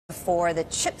For the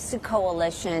CHIPS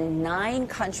coalition, 9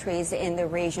 countries in the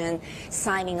region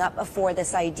signing up for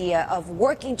this idea of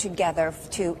working together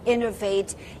to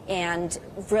innovate and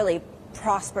really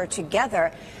prosper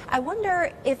together. I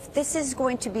wonder if this is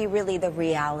going to be really the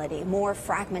reality, more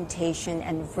fragmentation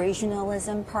and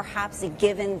regionalism perhaps,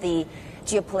 given the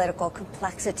geopolitical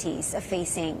complexities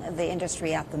facing the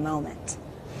industry at the moment.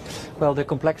 Well, the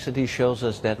complexity shows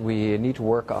us that we need to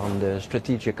work on the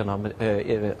strategic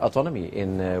autonomy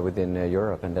within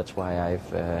Europe, and that's why I've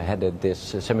headed this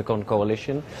SEMICON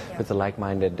coalition with the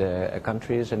like-minded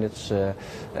countries, and it's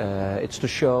to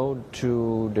show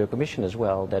to the Commission as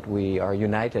well that we are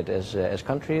united as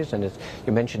countries. And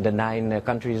you mentioned the 9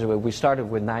 countries. We started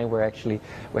with 9. We're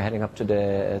heading up to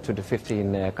the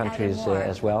 15 countries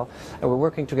as well, and we're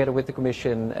working together with the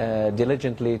Commission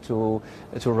diligently to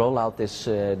roll out this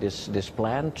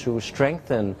plan to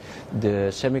strengthen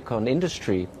the semicon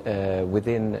industry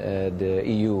within the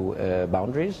EU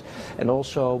boundaries, and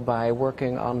also by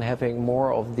working on having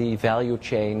more of the value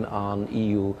chain on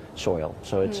EU soil.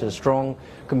 So it's a strong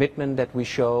commitment that we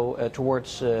show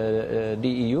towards the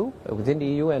EU, within the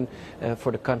EU, and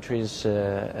for the countries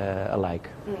alike.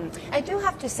 I do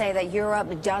have to say that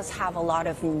Europe does have a lot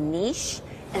of niche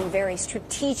and very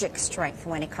strategic strength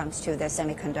when it comes to the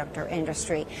semiconductor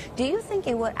industry. Do you think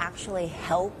it would actually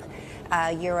help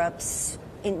Europe's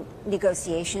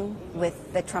negotiation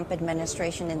with the Trump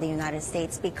administration in the United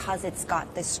States because it's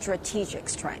got this strategic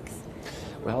strength?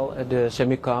 Well, the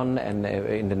SEMICON and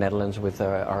in the Netherlands with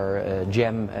our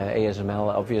GEM ASML,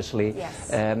 obviously,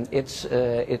 yes.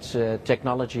 It's a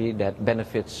technology that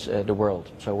benefits the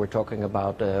world. So we're talking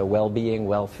about well-being,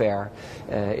 welfare.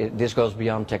 This goes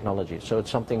beyond technology. So it's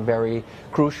something very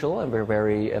crucial, and we're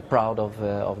very proud of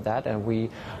that. And we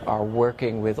are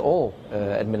working with all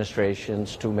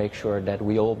administrations to make sure that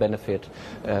we all benefit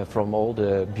from all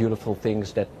the beautiful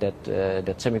things that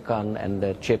SEMICON and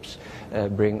the chips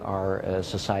bring our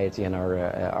society and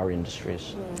our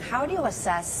industries. How do you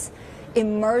assess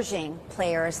emerging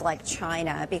players like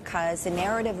China, because the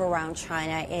narrative around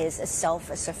China is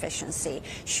self-sufficiency?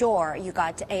 Sure, you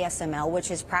got ASML,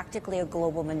 which is practically a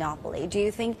global monopoly. Do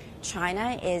you think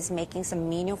China is making some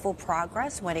meaningful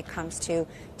progress when it comes to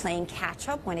playing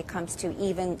catch-up, when it comes to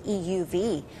even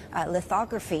EUV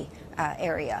lithography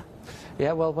area?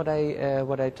 Yeah, well, what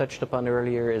I touched upon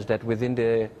earlier is that within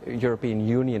the European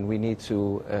Union we need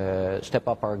to step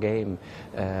up our game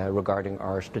regarding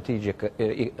our strategic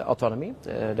autonomy.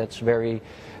 That's very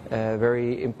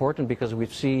important, because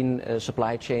we've seen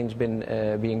supply chains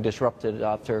being disrupted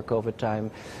after COVID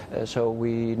time. So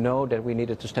we know that we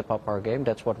needed to step up our game.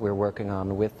 That's what we're working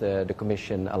on with the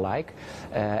Commission alike,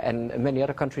 and many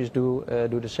other countries do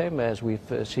the same, as we've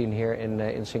seen here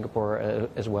in Singapore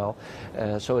as well.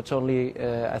 So it's only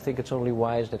I think it's only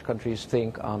wise that countries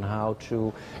think on how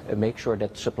to make sure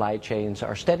that supply chains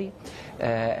are steady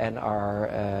and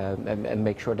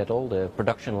make sure that all the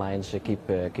production lines keep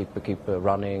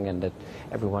running, and that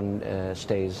everyone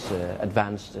stays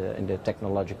advanced in the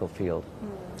technological field.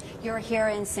 You're here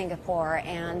in Singapore,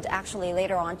 and actually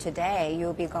later on today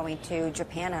you'll be going to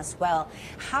Japan as well.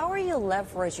 How are you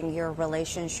leveraging your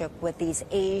relationship with these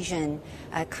Asian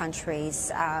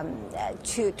countries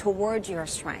towards your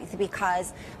strength?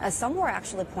 Because some were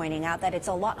actually pointing out that it's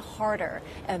a lot harder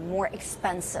and more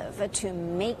expensive to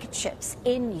make chips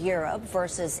in Europe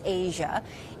versus Asia.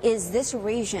 Is this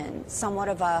region somewhat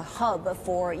of a hub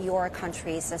for your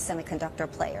country's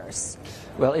semiconductor players?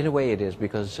 Well, in a way it is,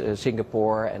 because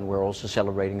Singapore, and we're also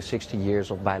celebrating 60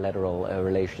 years of bilateral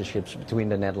relationships between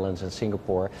the Netherlands and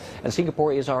Singapore. And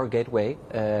Singapore is our gateway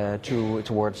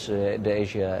towards the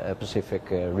Asia-Pacific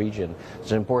region.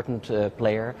 It's an important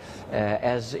player,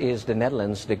 as is the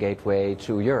Netherlands the gateway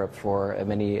to Europe for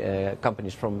many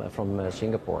companies from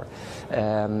Singapore.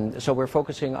 So we're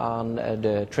focusing on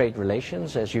the trade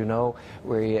relations. As you know,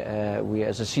 we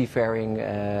as a seafaring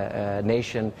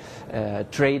nation,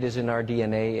 trade is in our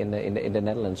DNA in the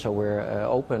Netherlands. So we're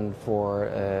open for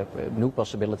new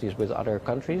possibilities with other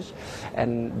countries,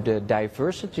 and the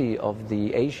diversity of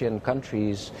the Asian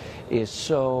countries is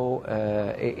so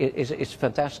it's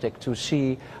fantastic to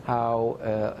see how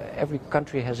every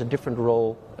country has a different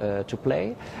role to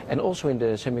play, and also in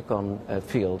the semicon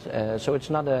field. So it's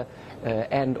not a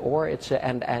and/or, it's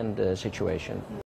an and situation.